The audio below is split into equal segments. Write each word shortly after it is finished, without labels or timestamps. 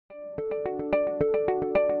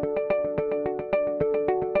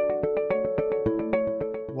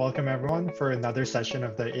welcome everyone for another session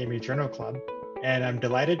of the AIMI Journal Club. And I'm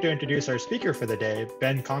delighted to introduce our speaker for the day,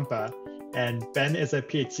 Ben Kompa. And Ben is a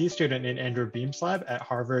PhD student in Andrew Beam's lab at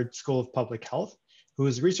Harvard School of Public Health,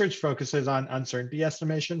 whose research focuses on uncertainty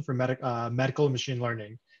estimation for medical machine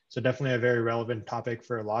learning. So definitely a very relevant topic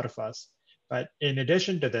for a lot of us. But in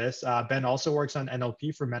addition to this, Ben also works on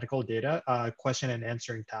NLP for medical data, question and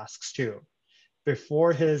answering tasks too.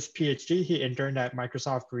 Before his PhD, he interned at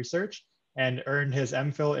Microsoft Research and earned his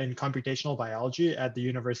MPhil in computational biology at the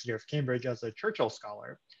University of Cambridge as a Churchill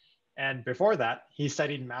Scholar. And before that, he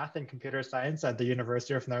studied math and computer science at the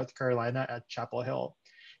University of North Carolina at Chapel Hill.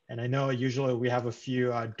 And I know usually we have a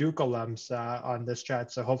few Duke alums on this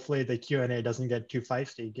chat, so hopefully the Q&A doesn't get too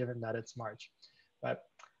feisty given that it's March. But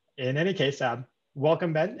in any case,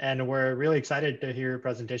 welcome Ben, and we're really excited to hear your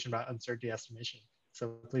presentation about uncertainty estimation.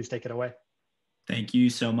 So please take it away. Thank you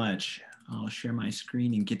so much. I'll share my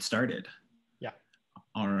screen and get started. Yeah.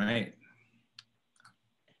 All right.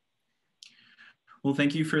 Well,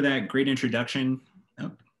 thank you for that great introduction.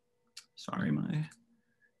 Oh, sorry, my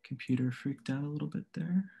computer freaked out a little bit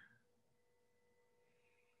there.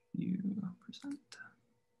 You present.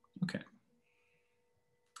 Okay.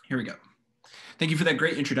 Here we go. Thank you for that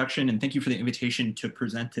great introduction, and thank you for the invitation to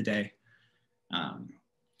present today.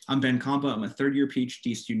 I'm Ben Kompa. I'm a third-year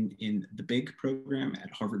PhD student in the BIG program at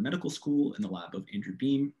Harvard Medical School in the lab of Andrew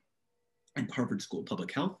Beam and Harvard School of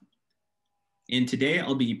Public Health. And today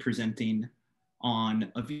I'll be presenting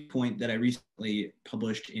on a viewpoint that I recently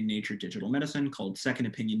published in Nature Digital Medicine called Second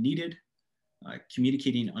Opinion Needed,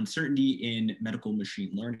 Communicating Uncertainty in Medical Machine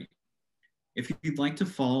Learning. If you'd like to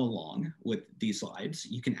follow along with these slides,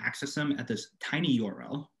 you can access them at this tiny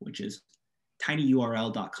URL, which is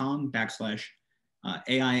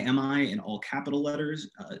tinyurl.com/AIMI in all capital letters,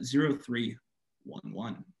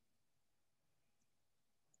 0311.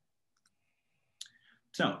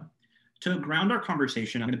 So to ground our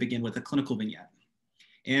conversation, I'm going to begin with a clinical vignette.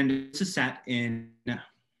 And this is set in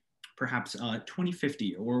perhaps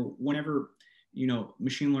 2050 or whenever,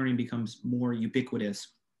 machine learning becomes more ubiquitous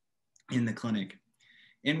in the clinic.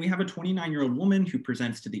 And we have a 29-year-old woman who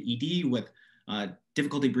presents to the ED with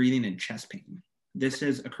difficulty breathing and chest pain. This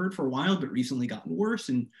has occurred for a while, but recently gotten worse,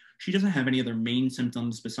 and she doesn't have any other main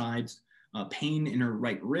symptoms besides pain in her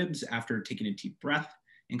right ribs after taking a deep breath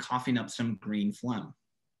and coughing up some green phlegm.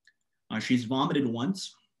 She's vomited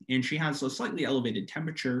once, and she has a slightly elevated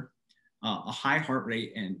temperature, a high heart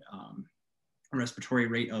rate, and a respiratory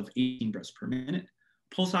rate of 18 breaths per minute,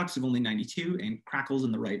 pulse ox of only 92, and crackles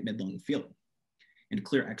in the right mid-lung field, and a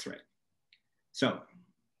clear x-ray. So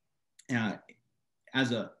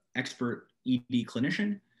as an expert ED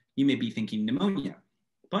clinician, you may be thinking pneumonia,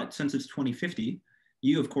 but since it's 2050,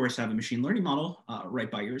 you of course have a machine learning model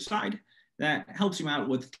right by your side that helps you out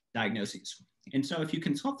with diagnoses. And so if you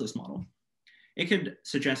consult this model, it could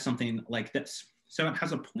suggest something like this. So it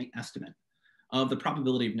has a point estimate of the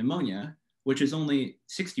probability of pneumonia, which is only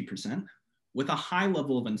 60%, with a high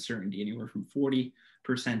level of uncertainty, anywhere from 40%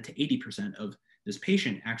 to 80% of this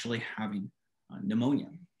patient actually having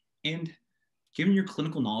pneumonia. And given your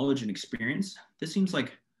clinical knowledge and experience, this seems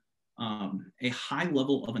like a high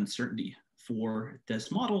level of uncertainty for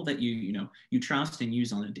this model that you trust and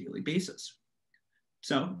use on a daily basis.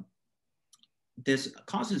 So this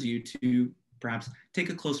causes you to perhaps take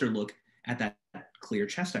a closer look at that clear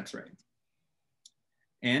chest x-ray.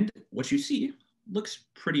 And what you see looks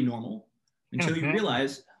pretty normal until you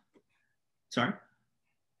realize, sorry?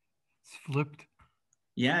 It's flipped.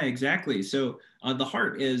 Yeah, exactly. So the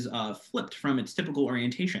heart is flipped from its typical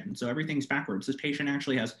orientation. So everything's backwards. This patient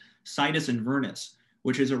actually has situs invernus,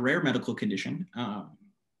 which is a rare medical condition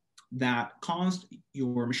that caused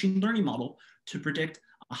your machine learning model to predict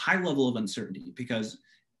a high level of uncertainty because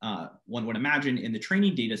one would imagine in the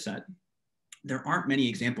training data set, there aren't many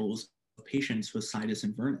examples of patients with situs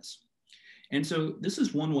invernus. And so this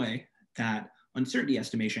is one way that uncertainty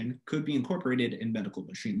estimation could be incorporated in medical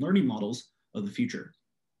machine learning models of the future.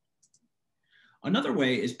 Another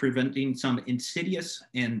way is preventing some insidious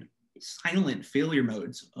and silent failure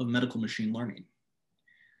modes of medical machine learning.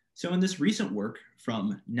 So in this recent work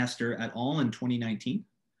from Nestor et al. In 2019,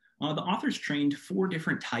 the authors trained 4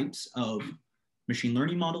 different types of machine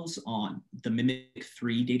learning models on the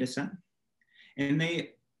MIMIC3 data set. And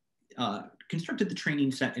they constructed the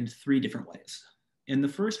training set in 3 different ways. In the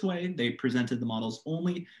first way, they presented the models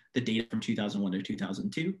only the data from 2001 to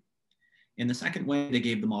 2002. In the second way, they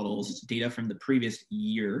gave the models data from the previous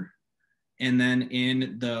year. And then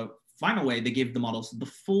in the final way, they gave the models the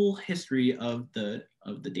full history of the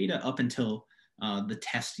data up until the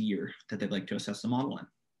test year that they'd like to assess the model in.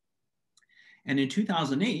 And in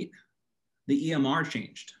 2008, the EMR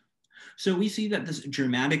changed. So we see that this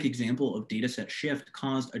dramatic example of dataset shift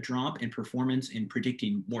caused a drop in performance in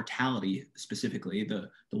predicting mortality. Specifically, the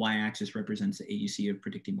y-axis represents the AUC of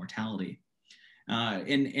predicting mortality.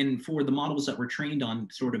 And for the models that were trained on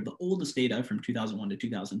sort of the oldest data from 2001 to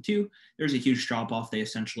 2002, there's a huge drop off. They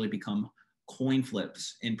essentially become coin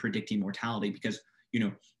flips in predicting mortality because,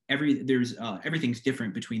 everything's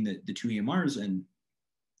different between the two EMRs, and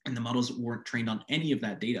the models weren't trained on any of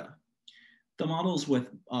that data. The models with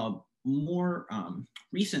more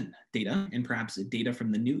recent data, and perhaps data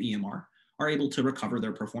from the new EMR, are able to recover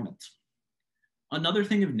their performance. Another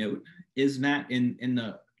thing of note is that in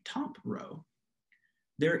the top row,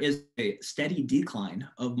 there is a steady decline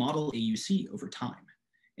of model AUC over time.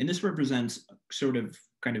 And this represents sort of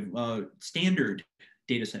standard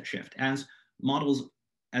dataset shift.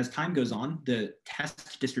 As time goes on, the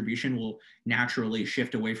test distribution will naturally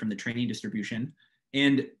shift away from the training distribution.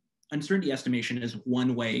 And uncertainty estimation is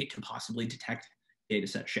one way to possibly detect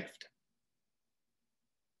dataset shift.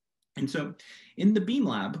 And so in the Beam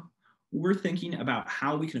Lab, we're thinking about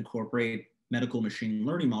how we can incorporate medical machine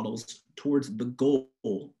learning models towards the goal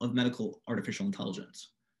of medical artificial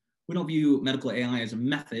intelligence. We don't view medical AI as a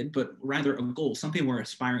method, but rather a goal, something we're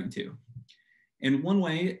aspiring to. And one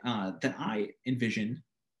way that I envision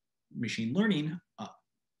machine learning,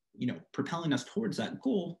 propelling us towards that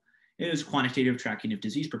goal is quantitative tracking of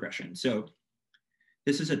disease progression. So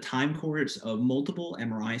this is a time course of multiple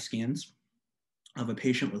MRI scans of a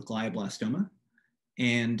patient with glioblastoma,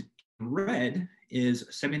 and red is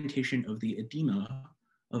segmentation of the edema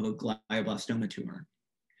of a glioblastoma tumor.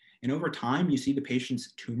 And over time, you see the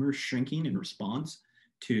patient's tumor shrinking in response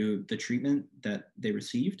to the treatment that they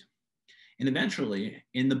received. And eventually,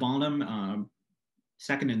 in the bottom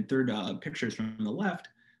second and third pictures from the left,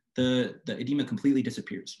 the edema completely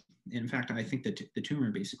disappears. In fact, I think that the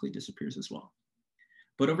tumor basically disappears as well.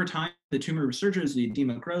 But over time, the tumor resurges, the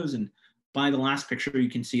edema grows, and by the last picture, you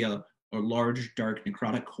can see a large, dark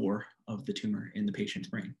necrotic core of the tumor in the patient's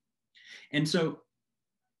brain. And so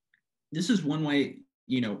this is one way,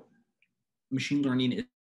 machine learning is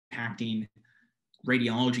impacting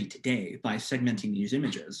radiology today by segmenting these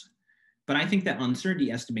images. But I think that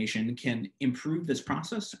uncertainty estimation can improve this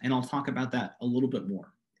process, and I'll talk about that a little bit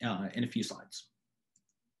more in a few slides.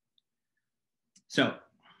 So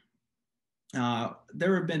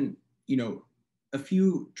there have been, a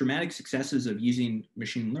few dramatic successes of using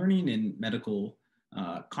machine learning in medical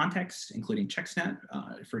contexts, including CheckSNet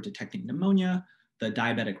for detecting pneumonia, the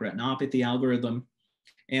diabetic retinopathy algorithm,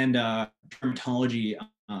 and dermatology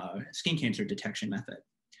skin cancer detection method.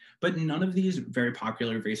 But none of these very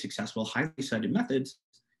popular, very successful, highly cited methods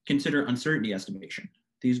consider uncertainty estimation.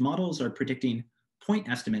 These models are predicting point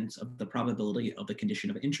estimates of the probability of the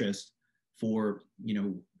condition of interest for,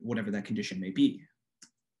 whatever that condition may be.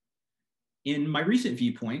 In my recent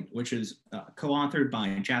viewpoint, which is co-authored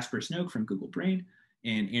by Jasper Snoke from Google Brain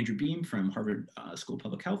and Andrew Beam from Harvard School of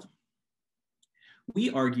Public Health,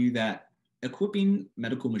 we argue that equipping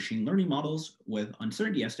medical machine learning models with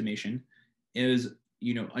uncertainty estimation is,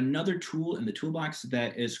 another tool in the toolbox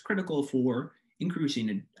that is critical for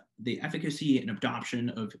increasing the efficacy and adoption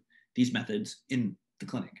of these methods in the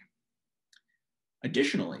clinic.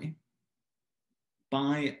 Additionally,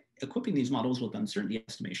 by equipping these models with uncertainty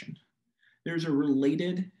estimation, there's a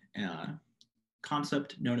related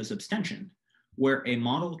concept known as abstention, where a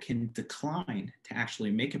model can decline to actually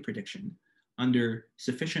make a prediction under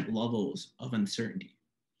sufficient levels of uncertainty.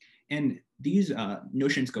 And these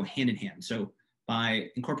notions go hand in hand. So by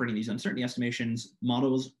incorporating these uncertainty estimations,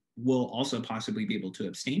 models will also possibly be able to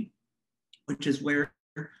abstain, which is where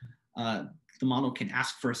the model can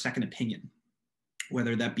ask for a second opinion,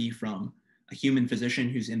 whether that be from a human physician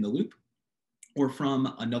who's in the loop, or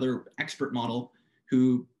from another expert model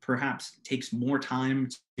who perhaps takes more time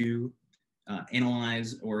to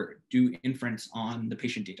analyze or do inference on the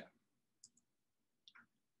patient data.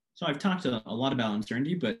 So I've talked a lot about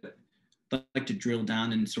uncertainty, but I'd like to drill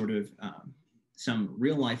down in sort of some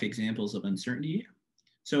real life examples of uncertainty.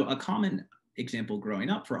 So a common example growing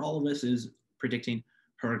up for all of us is predicting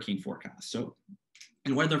hurricane forecasts. So,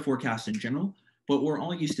 and weather forecasts in general, but we're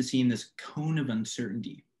all used to seeing this cone of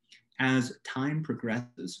uncertainty. As time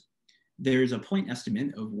progresses, there's a point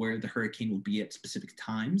estimate of where the hurricane will be at specific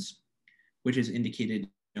times, which is indicated,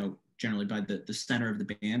 generally by the center of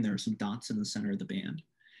the band. There are some dots in the center of the band.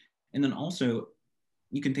 And then also,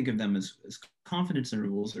 you can think of them as confidence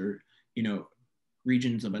intervals or,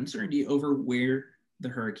 regions of uncertainty over where the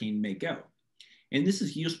hurricane may go. And this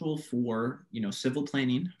is useful for, civil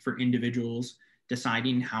planning, for individuals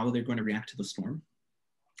deciding how they're going to react to the storm.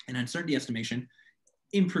 And uncertainty estimation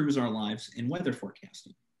improves our lives in weather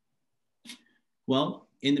forecasting. Well,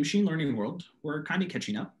 in the machine learning world, we're kind of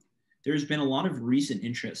catching up. There's been a lot of recent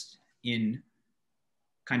interest in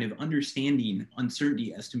kind of understanding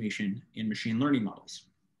uncertainty estimation in machine learning models.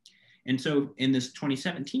 And so in this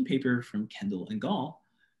 2017 paper from Kendall and Gall,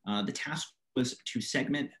 the task was to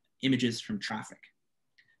segment images from traffic.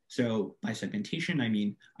 So by segmentation, I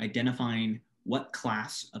mean identifying what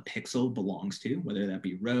class a pixel belongs to, whether that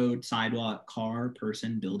be road, sidewalk, car,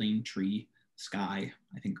 person, building, tree, sky.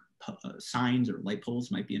 I think signs or light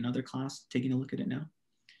poles might be another class, taking a look at it now.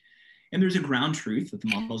 And there's a ground truth that the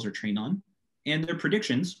models are trained on, and their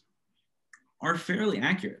predictions are fairly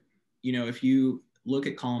accurate. You know, if you look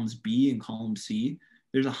at columns B and column C,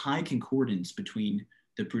 there's a high concordance between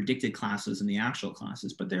the predicted classes and the actual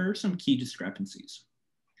classes, but there are some key discrepancies.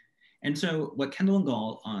 And so what Kendall and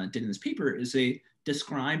Gall did in this paper is they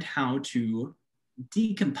described how to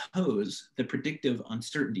decompose the predictive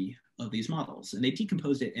uncertainty of these models. And they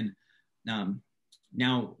decomposed it in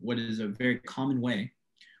now what is a very common way,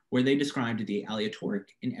 where they described the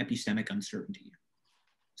aleatoric and epistemic uncertainty.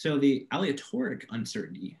 So the aleatoric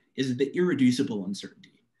uncertainty is the irreducible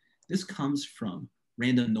uncertainty. This comes from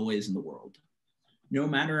random noise in the world. No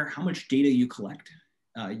matter how much data you collect,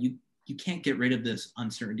 you can't get rid of this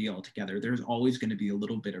uncertainty altogether. There's always going to be a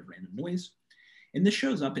little bit of random noise. And this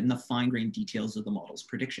shows up in the fine-grained details of the model's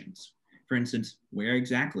predictions. For instance, where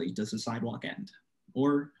exactly does the sidewalk end?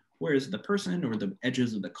 Or where is the person or the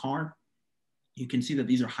edges of the car? You can see that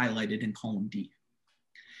these are highlighted in column D.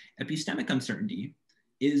 Epistemic uncertainty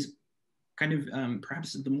is kind of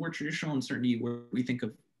perhaps the more traditional uncertainty where we think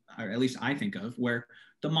of, or at least I think of, where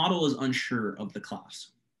the model is unsure of the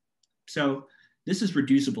class. So this is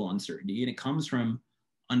reducible uncertainty, and it comes from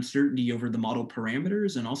uncertainty over the model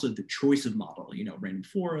parameters and also the choice of model, you know, random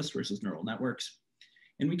forest versus neural networks.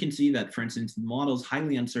 And we can see that, for instance, the model is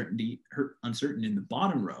highly uncertain in the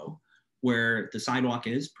bottom row, where the sidewalk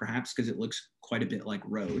is, perhaps because it looks quite a bit like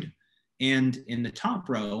road, and in the top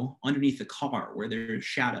row, underneath the car, where there's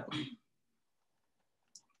shadow.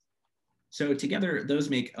 So together, those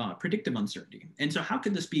make predictive uncertainty. And so how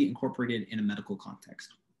could this be incorporated in a medical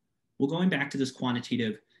context? Well, going back to this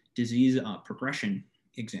quantitative disease progression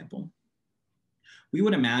example, we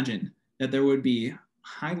would imagine that there would be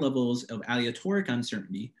high levels of aleatoric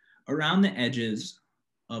uncertainty around the edges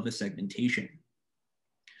of a segmentation.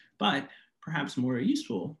 But perhaps more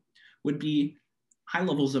useful would be high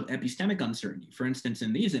levels of epistemic uncertainty. For instance,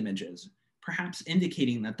 in these images, perhaps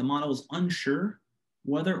indicating that the model is unsure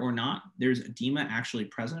whether or not there's edema actually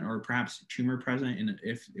present, or perhaps tumor present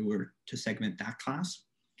if it were to segment that class.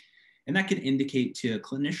 And that could indicate to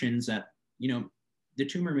clinicians that, you know, the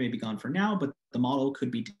tumor may be gone for now, but the model could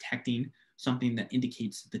be detecting something that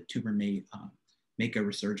indicates the tumor may make a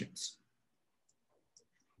resurgence.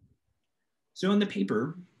 So in the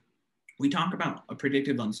paper, we talk about a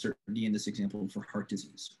predictive uncertainty in this example for heart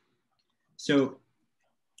disease. So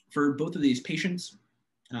for both of these patients,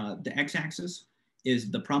 the x-axis is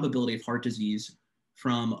the probability of heart disease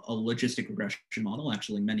from a logistic regression model,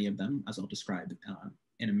 actually many of them, as I'll describe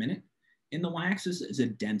in a minute. And the y-axis is a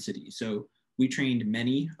density. So we trained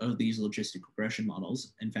many of these logistic regression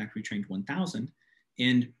models. In fact, we trained 1,000,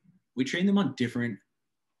 and we trained them on different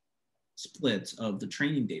splits of the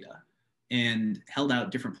training data and held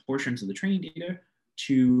out different portions of the training data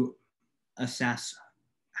to assess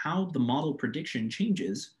how the model prediction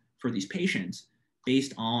changes for these patients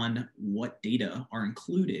based on what data are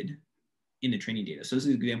included in the training data. So this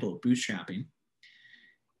is an example of bootstrapping.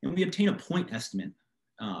 And we obtain a point estimate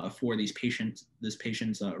for these patients, this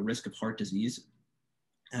patient's risk of heart disease.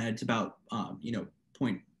 It's about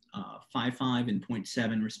 0.55 and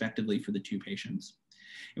 0.7 respectively for the two patients.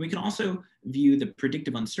 And we can also view the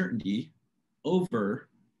predictive uncertainty over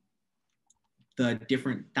the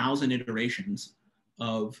different 1,000 iterations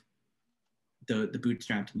of the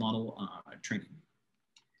bootstrapped model training.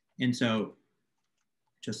 And so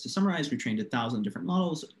just to summarize, we trained 1,000 different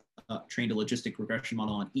models, trained a logistic regression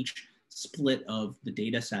model on each split of the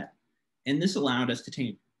data set. And this allowed us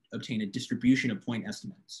to obtain a distribution of point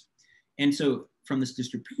estimates. And so from this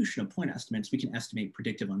distribution of point estimates, we can estimate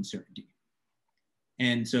predictive uncertainty.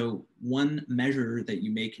 And so one measure that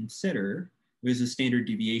you may consider is the standard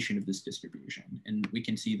deviation of this distribution. And we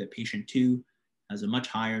can see that patient 2 has a much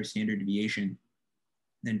higher standard deviation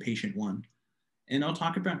than patient 1. And I'll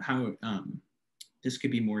talk about how this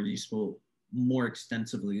could be more useful more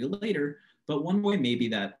extensively later, but one way may be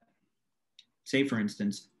that, say for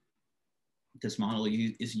instance, this model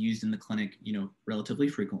is used in the clinic, relatively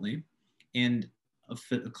frequently, and a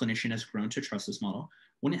clinician has grown to trust this model.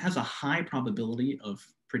 When it has a high probability of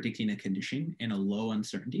predicting a condition and a low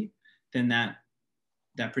uncertainty, then that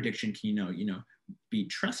prediction can, be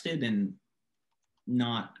trusted and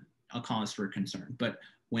not a cause for concern. But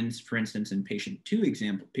when, for instance, in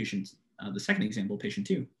the second example, patient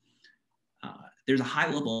 2, there's a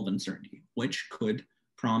high level of uncertainty, which could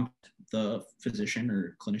prompt the physician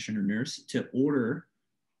or clinician or nurse to order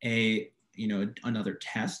another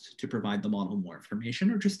test to provide the model more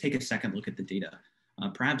information, or just take a second look at the data.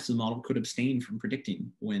 Perhaps the model could abstain from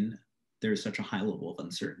predicting when there's such a high level of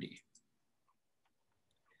uncertainty.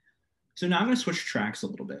 So now I'm going to switch tracks a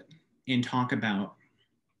little bit and talk about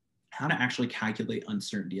how to actually calculate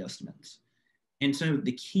uncertainty estimates. And so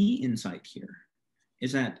the key insight here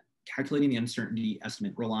is that calculating the uncertainty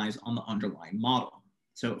estimate relies on the underlying model.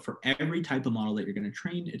 So for every type of model that you're going to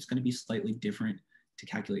train, it's going to be slightly different to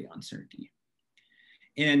calculate uncertainty.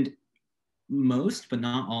 And most, but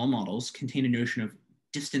not all models contain a notion of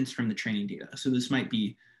distance from the training data. So this might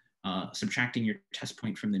be subtracting your test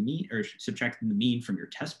point from the mean, or subtracting the mean from your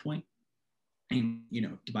test point, and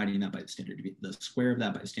dividing that by the square of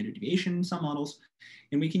that by the standard deviation in some models.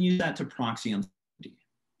 And we can use that to proxy uncertainty.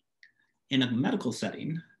 In a medical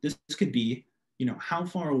setting, this could be how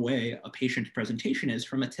far away a patient's presentation is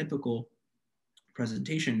from a typical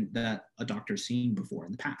presentation that a doctor's seen before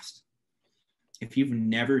in the past. If you've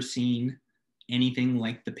never seen anything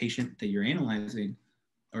like the patient that you're analyzing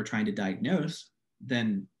or trying to diagnose,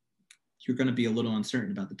 then you're going to be a little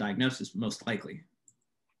uncertain about the diagnosis, most likely.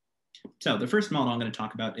 So the first model I'm going to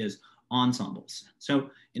talk about is ensembles. So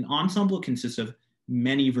an ensemble consists of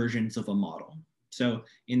many versions of a model. So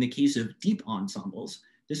in the case of deep ensembles,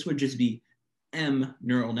 this would just be M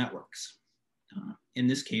neural networks. In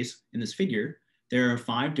this case, in this figure, there are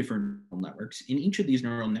 5 different neural networks, and each of these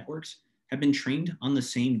neural networks have been trained on the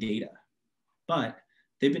same data, but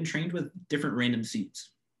they've been trained with different random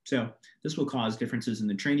seeds. So this will cause differences in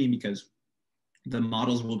the training because the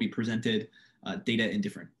models will be presented data in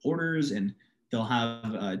different orders, and they'll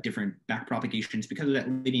have different back propagations because of that,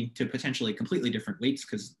 leading to potentially completely different weights,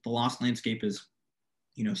 because the loss landscape is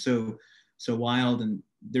so wild, and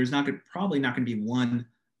there's probably not going to be one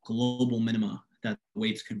global minima that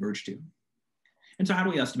weights converge to. And so how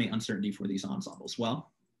do we estimate uncertainty for these ensembles?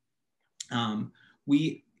 Well,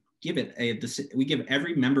 we give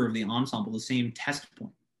every member of the ensemble the same test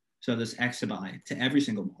point. So this X sub I to every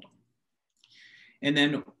single model. And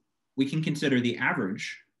then we can consider the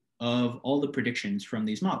average of all the predictions from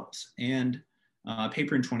these models. And a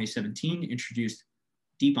paper in 2017 introduced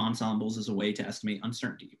deep ensembles as a way to estimate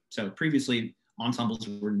uncertainty. So previously, ensembles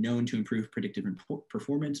were known to improve predictive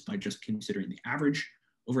performance by just considering the average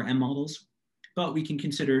over M models, but we can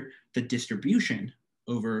consider the distribution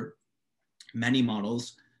over many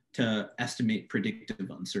models to estimate predictive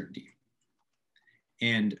uncertainty.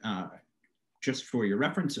 And just for your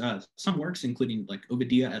reference, some works, including like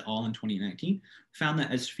Obadia et al. In 2019, found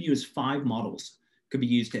that as few as 5 models could be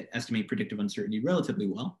used to estimate predictive uncertainty relatively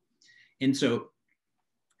well. And so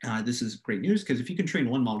this is great news, because if you can train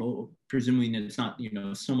one model, presuming that it's not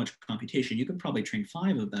so much computation, you could probably train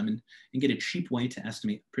 5 of them and get a cheap way to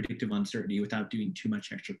estimate predictive uncertainty without doing too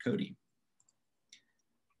much extra coding.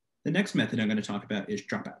 The next method I'm going to talk about is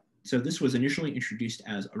dropout. So this was initially introduced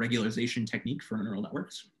as a regularization technique for neural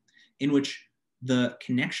networks, in which the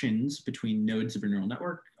connections between nodes of a neural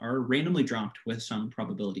network are randomly dropped with some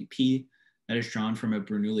probability P that is drawn from a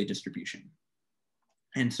Bernoulli distribution.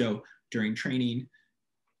 And so during training,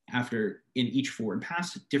 in each forward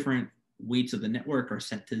pass, different weights of the network are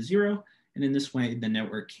set to 0. And in this way, the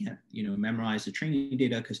network can't memorize the training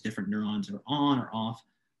data because different neurons are on or off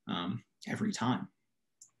every time.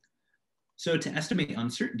 So to estimate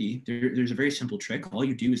uncertainty, there's a very simple trick. All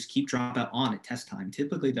you do is keep dropout on at test time.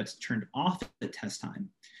 Typically that's turned off at test time.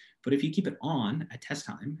 But if you keep it on at test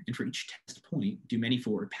time, and for each test point, do many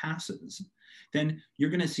forward passes, then you're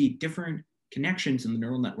going to see different connections in the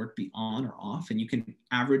neural network be on or off. And you can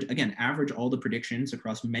average all the predictions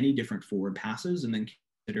across many different forward passes, and then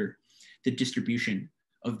consider the distribution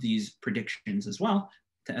of these predictions as well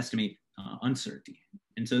to estimate uncertainty.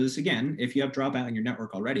 And so this, again, if you have dropout in your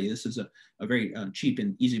network already, this is a very cheap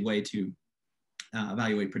and easy way to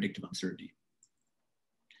evaluate predictive uncertainty.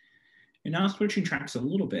 And now, switching tracks a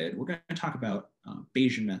little bit, we're going to talk about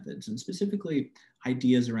Bayesian methods, and specifically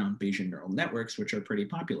ideas around Bayesian neural networks, which are pretty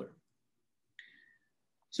popular.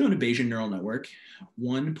 So in a Bayesian neural network,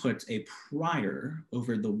 one puts a prior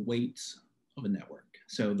over the weights of a network.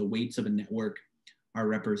 So the weights of a network are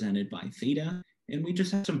represented by theta, and we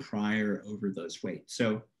just have some prior over those weights.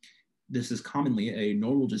 So this is commonly a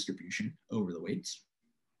normal distribution over the weights.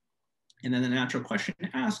 And then the natural question to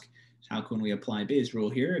ask is, how can we apply Bayes' rule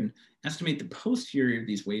here and estimate the posterior of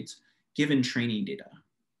these weights given training data?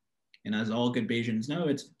 And as all good Bayesians know,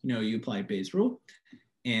 it's, you apply Bayes' rule,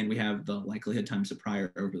 and we have the likelihood times the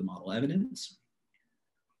prior over the model evidence.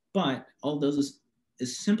 But all those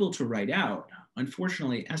is simple to write out.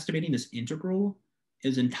 Unfortunately, estimating this integral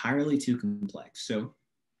is entirely too complex. So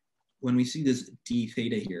when we see this d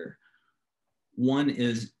theta here, one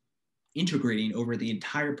is integrating over the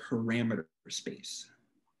entire parameter space.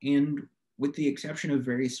 And with the exception of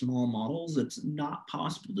very small models, it's not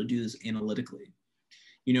possible to do this analytically.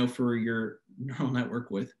 For your neural network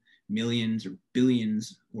with millions or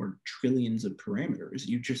billions or trillions of parameters,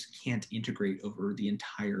 you just can't integrate over the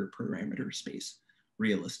entire parameter space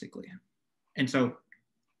realistically. And so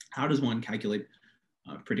how does one calculate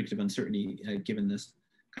predictive uncertainty given this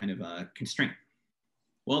kind of constraint?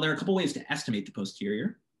 Well, there are a couple ways to estimate the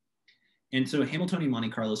posterior. And so Hamiltonian Monte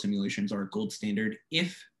Carlo simulations are a gold standard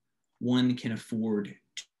if one can afford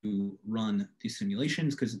to run these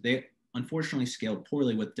simulations, because they unfortunately scale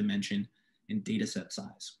poorly with dimension and data set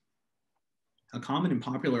size. A common and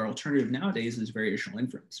popular alternative nowadays is variational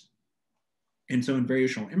inference. And so in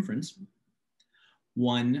variational inference,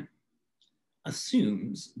 one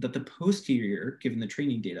assumes that the posterior, given the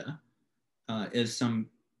training data, is some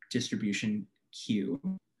distribution Q,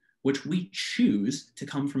 which we choose to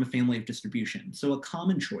come from a family of distribution. So a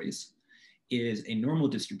common choice is a normal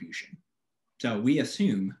distribution. So we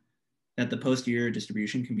assume that the posterior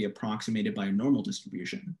distribution can be approximated by a normal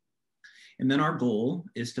distribution. And then our goal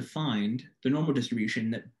is to find the normal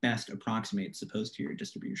distribution that best approximates the posterior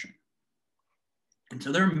distribution. And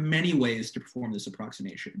so there are many ways to perform this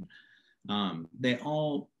approximation. They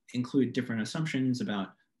all include different assumptions about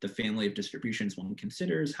the family of distributions one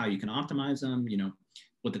considers, how you can optimize them,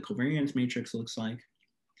 what the covariance matrix looks like.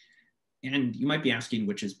 And you might be asking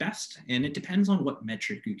which is best, and it depends on what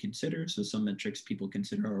metric you consider. So some metrics people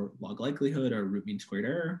consider are log likelihood or root mean squared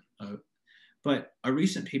error. But a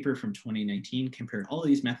recent paper from 2019 compared all of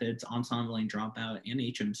these methods, ensembling, dropout, and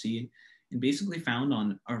HMC, and basically found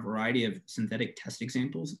on a variety of synthetic test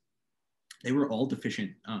examples, they were all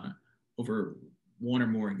deficient over one or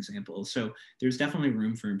more examples. So there's definitely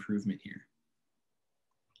room for improvement here.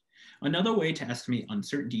 Another way to estimate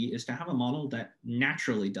uncertainty is to have a model that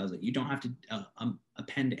naturally does it. You don't have to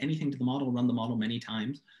append anything to the model, run the model many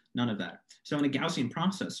times, none of that. So in a Gaussian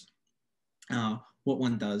process, what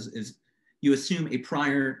one does is you assume a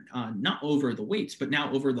prior, not over the weights, but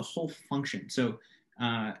now over the whole function. So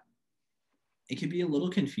it can be a little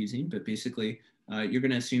confusing, but basically you're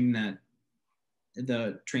gonna assume that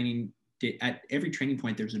the training, at every training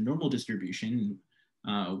point, there's a normal distribution.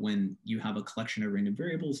 When you have a collection of random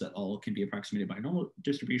variables that all can be approximated by a normal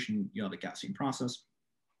distribution, you have a Gaussian process.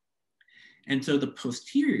 And so the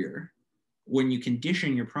posterior, when you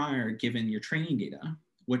condition your prior given your training data,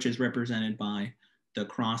 which is represented by the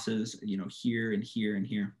crosses, here and here and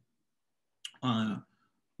here,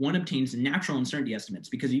 one obtains natural uncertainty estimates,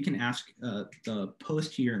 because you can ask the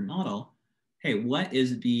posterior model, hey, what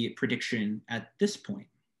is the prediction at this point?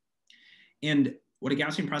 And what a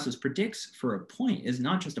Gaussian process predicts for a point is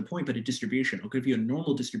not just a point, but a distribution. It'll give you a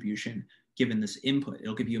normal distribution given this input.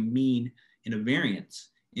 It'll give you a mean and a variance.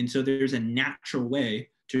 And so there's a natural way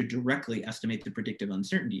to directly estimate the predictive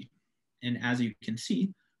uncertainty. And as you can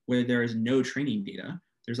see, where there is no training data,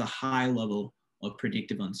 there's a high level of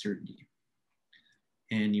predictive uncertainty.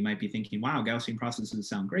 And you might be thinking, wow, Gaussian processes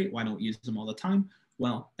sound great. Why don't we use them all the time?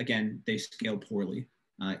 Well, again, they scale poorly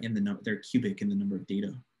they're cubic in the number of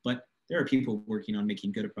data, but there are people working on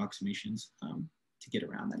making good approximations to get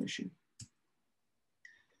around that issue.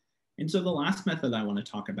 And so the last method I want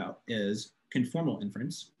to talk about is conformal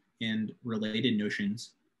inference and related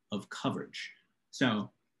notions of coverage. So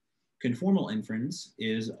conformal inference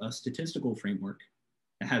is a statistical framework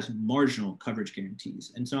that has marginal coverage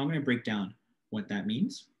guarantees. And so I'm going to break down what that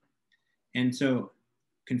means. And so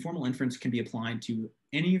conformal inference can be applied to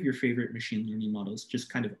any of your favorite machine learning models,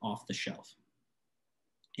 just kind of off the shelf.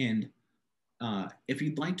 And if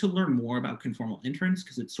you'd like to learn more about conformal inference,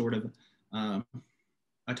 because it's sort of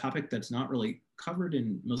a topic that's not really covered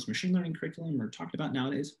in most machine learning curriculum or talked about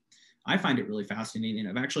nowadays, I find it really fascinating.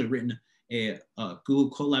 I've actually written a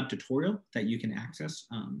Google Colab tutorial that you can access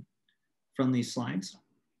from these slides.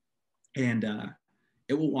 And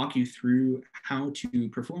it will walk you through how to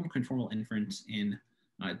perform conformal inference in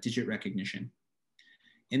digit recognition.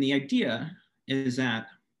 And the idea is that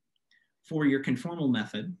for your conformal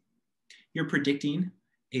method, you're predicting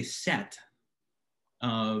a set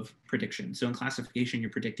of predictions. So in classification, you're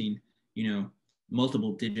predicting,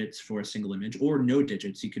 multiple digits for a single image, or no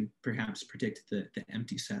digits. You can perhaps predict the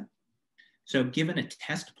empty set. So given a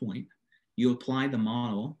test point, you apply the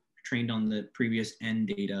model trained on the previous n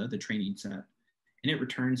data, the training set, and it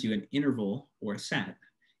returns you an interval or a set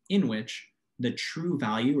in which the true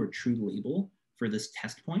value or true label for this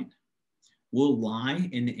test point will lie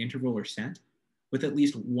in the interval or set with at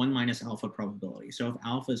least 1 minus alpha probability. So if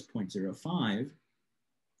alpha is 0.05,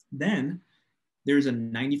 then there's a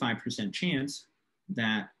 95% chance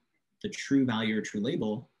that the true value or true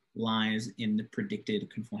label lies in the predicted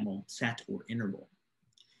conformal set or interval.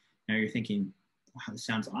 Now you're thinking, wow, this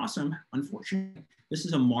sounds awesome. Unfortunately, this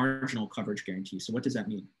is a marginal coverage guarantee. So what does that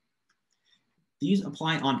mean? These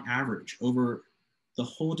apply on average over the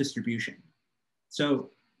whole distribution. So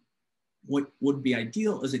what would be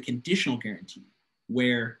ideal is a conditional guarantee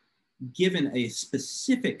where, given a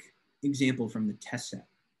specific example from the test set,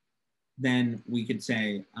 then we could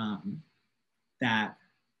say that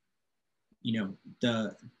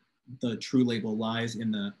the true label lies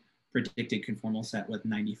in the predicted conformal set with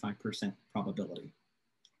 95% probability.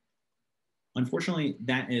 Unfortunately,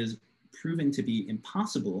 that is proven to be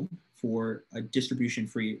impossible for a distribution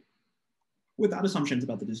free, without assumptions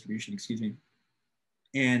about the distribution, excuse me.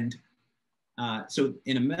 And so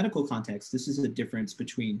in a medical context, this is a difference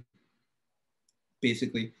between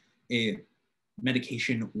basically a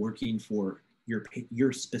medication working for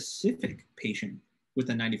your specific patient with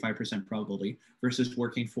a 95% probability versus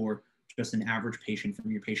working for just an average patient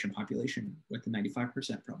from your patient population with a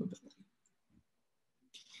 95% probability.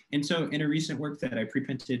 And so in a recent work that I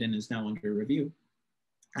preprinted and is now under review,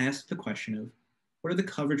 I asked the question of, what are the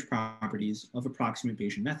coverage properties of approximate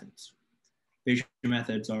Bayesian methods? Bayesian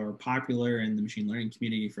methods are popular in the machine learning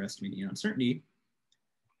community for estimating uncertainty,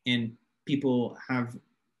 and people have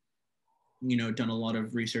done a lot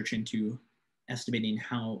of research into estimating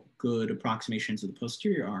how good approximations of the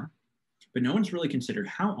posterior are, but no one's really considered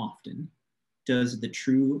how often does the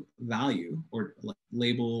true value or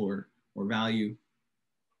label or value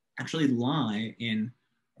actually lie in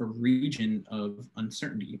a region of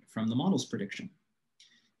uncertainty from the model's prediction.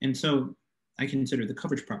 And so I consider the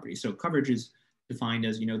coverage property. So coverage is defined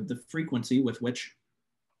as the frequency with which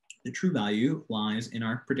the true value lies in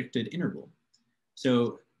our predicted interval.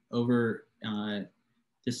 So over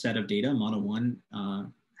this set of data, model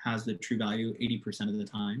 1 has the true value 80% of the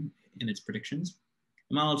time in its predictions.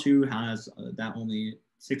 Model 2 has that only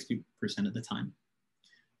 60% of the time.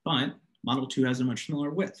 But model 2 has a much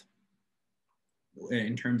smaller width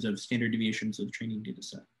in terms of standard deviations of the training data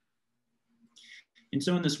set. And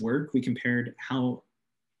so in this work, we compared how,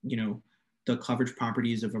 the coverage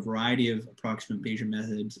properties of a variety of approximate Bayesian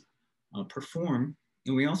methods perform.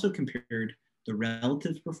 And we also compared the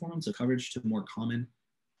relative performance of coverage to more common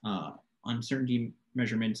uncertainty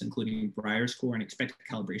measurements, including Breyer score and expected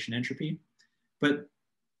calibration entropy. But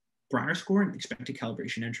Breyer score and expected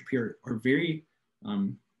calibration entropy are very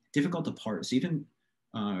difficult to parse. Even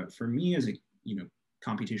for me as a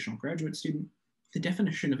computational graduate student, the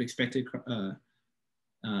definition of expected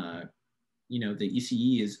the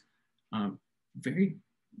ECE is very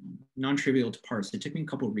non-trivial to parse. It took me a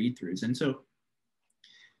couple of read-throughs. And so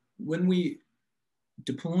when we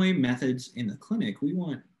deploy methods in the clinic, we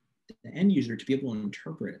want the end user to be able to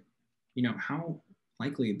interpret, how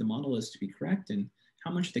likely the model is to be correct and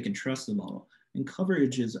how much they can trust the model. And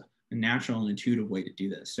coverage is a natural and intuitive way to do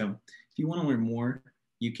this. So if you want to learn more,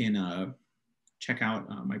 you can check out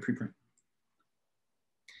my preprint.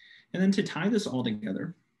 And then to tie this all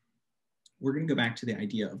together, we're going to go back to the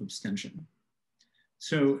idea of abstention.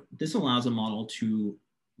 So this allows a model to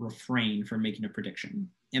refrain from making a prediction.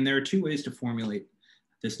 And there are two ways to formulate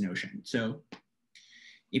this notion. So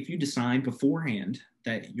if you decide beforehand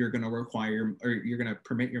that you're going to require, or you're going to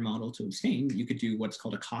permit your model to abstain, you could do what's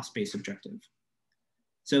called a cost-based objective.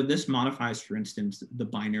 So this modifies, for instance, the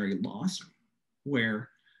binary loss, where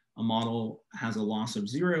a model has a loss of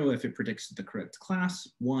 0 if it predicts the correct class,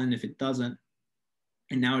 1 if it doesn't,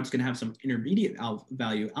 and now it's going to have some intermediate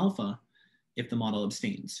value alpha if the model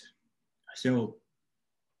abstains. So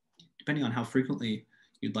depending on how frequently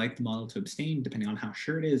you'd like the model to abstain, depending on how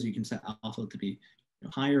sure it is, you can set alpha to be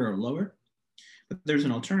higher or lower. But there's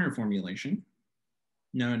an alternative formulation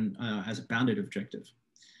known as a bounded objective.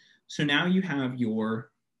 So now you have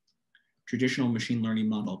your traditional machine learning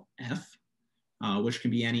model F, which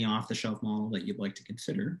can be any off-the-shelf model that you'd like to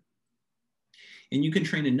consider. And you can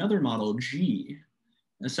train another model, G,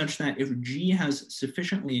 such that if G has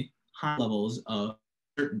sufficiently high levels of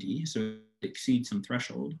certainty, so it exceeds some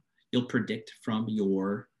threshold, you'll predict from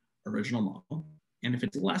your original model. And if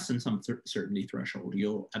it's less than some certainty threshold,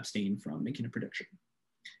 you'll abstain from making a prediction.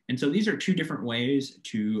 And so these are two different ways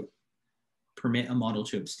to permit a model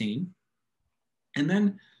to abstain. And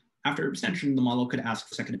then after abstention, the model could ask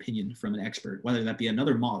for a second opinion from an expert, whether that be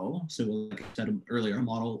another model. So like I said earlier, a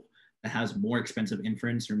model has more expensive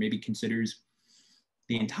inference, or maybe considers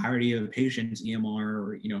the entirety of a patient's EMR,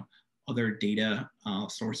 or other data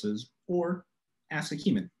sources, or ask a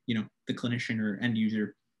human, the clinician or end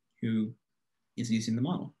user who is using the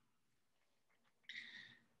model.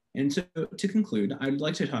 And so to conclude, I'd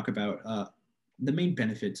like to talk about the main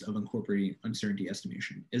benefits of incorporating uncertainty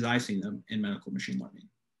estimation as I see them in medical machine learning.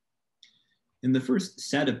 And the first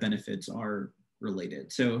set of benefits are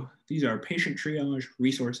related. So these are patient triage,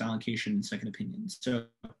 resource allocation, and second opinions. So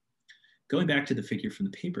going back to the figure from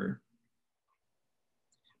the paper,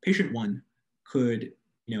 patient one could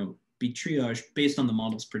be triaged based on the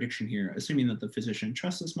model's prediction here, assuming that the physician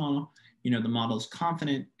trusts this model, the model's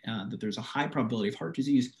confident that there's a high probability of heart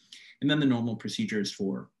disease, and then the normal procedures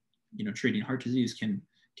for treating heart disease can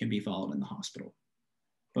be followed in the hospital.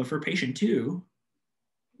 But for patient two,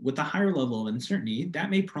 with a higher level of uncertainty, that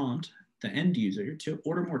may prompt the end user to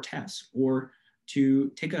order more tests or to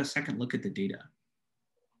take a second look at the data.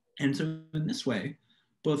 And so in this way,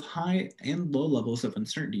 both high and low levels of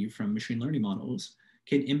uncertainty from machine learning models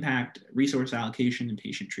can impact resource allocation and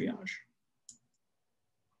patient triage.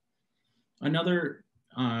 Another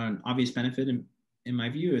obvious benefit in my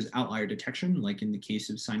view is outlier detection, like in the case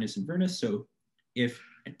of sinus inverness. So if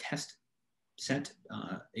a test set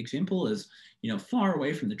example is far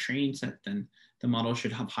away from the training set, then the model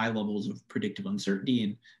should have high levels of predictive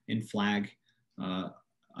uncertainty and flag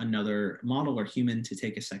another model or human to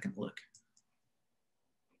take a second look.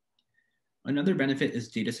 Another benefit is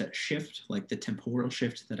dataset shift, like the temporal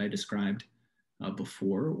shift that I described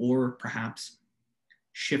before, or perhaps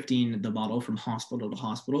shifting the model from hospital to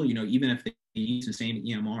hospital. Even if they use the same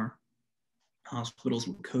EMR, hospitals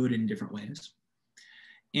will code in different ways.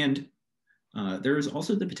 And there is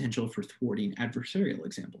also the potential for thwarting adversarial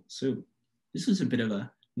examples. So this is a bit of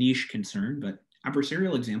a niche concern, but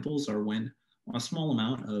adversarial examples are when a small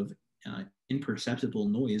amount of imperceptible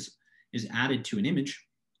noise is added to an image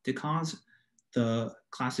to cause the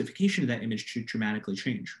classification of that image to dramatically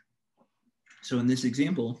change. So in this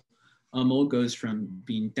example, a mole goes from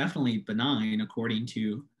being definitely benign according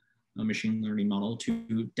to a machine learning model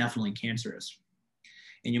to definitely cancerous.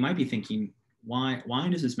 And you might be thinking, why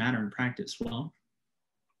does this matter in practice? Well,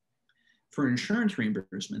 for insurance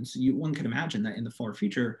reimbursements, one could imagine that in the far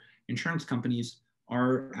future, insurance companies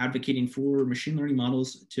are advocating for machine learning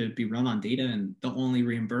models to be run on data, and they'll only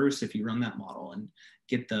reimburse if you run that model and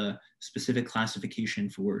get the specific classification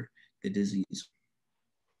for the disease.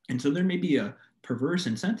 And so there may be a perverse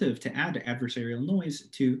incentive to add adversarial noise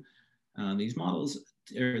to these models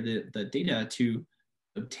or the data to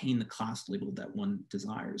obtain the class label that one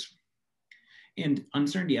desires. And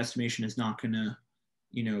uncertainty estimation is not going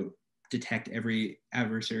to, detect every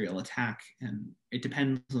adversarial attack, and it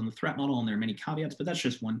depends on the threat model, and there are many caveats, but that's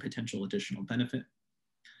just one potential additional benefit.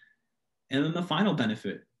 And then the final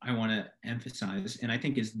benefit I want to emphasize, and I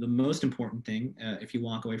think is the most important thing if you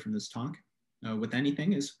walk away from this talk with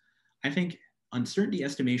anything, is I think uncertainty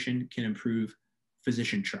estimation can improve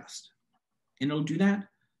physician trust. And it'll do that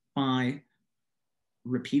by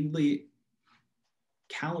repeatedly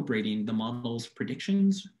calibrating the model's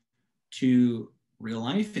predictions to real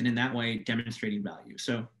life, and in that way demonstrating value.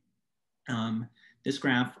 So this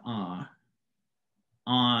graph on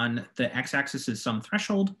the x-axis is some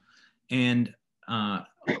threshold, and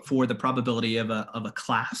for the probability of a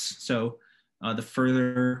class. So the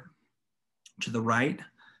further to the right,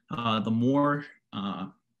 the more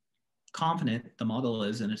confident the model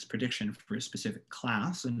is in its prediction for a specific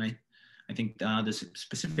class. And I think this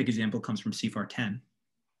specific example comes from CFAR 10.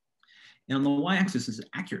 And on the y-axis is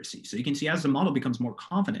accuracy. So you can see as the model becomes more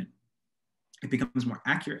confident, it becomes more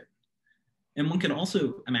accurate. And one could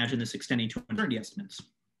also imagine this extending to uncertainty estimates.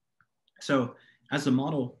 So as the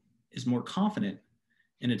model is more confident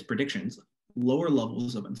in its predictions, lower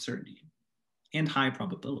levels of uncertainty and high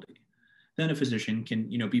probability, then a physician can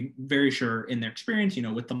be very sure in their experience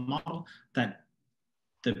with the model that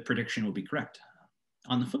the prediction will be correct.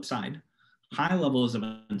 On the flip side, high levels of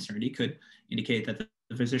uncertainty could indicate that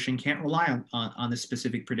the physician can't rely on this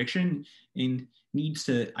specific prediction and needs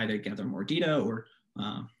to either gather more data or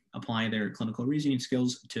apply their clinical reasoning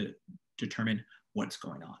skills to determine what's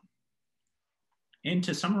going on. And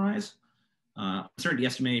to summarize, uncertainty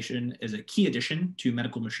estimation is a key addition to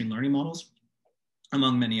medical machine learning models,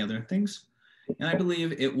 among many other things. And I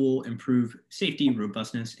believe it will improve safety,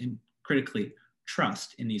 robustness, and critically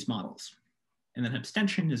trust in these models. And then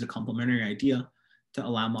abstention is a complementary idea to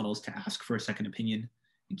allow models to ask for a second opinion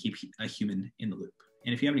and keep a human in the loop.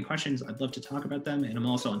 And if you have any questions, I'd love to talk about them. And I'm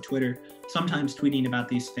also on Twitter, sometimes tweeting about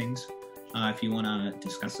these things if you want to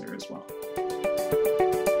discuss there as well.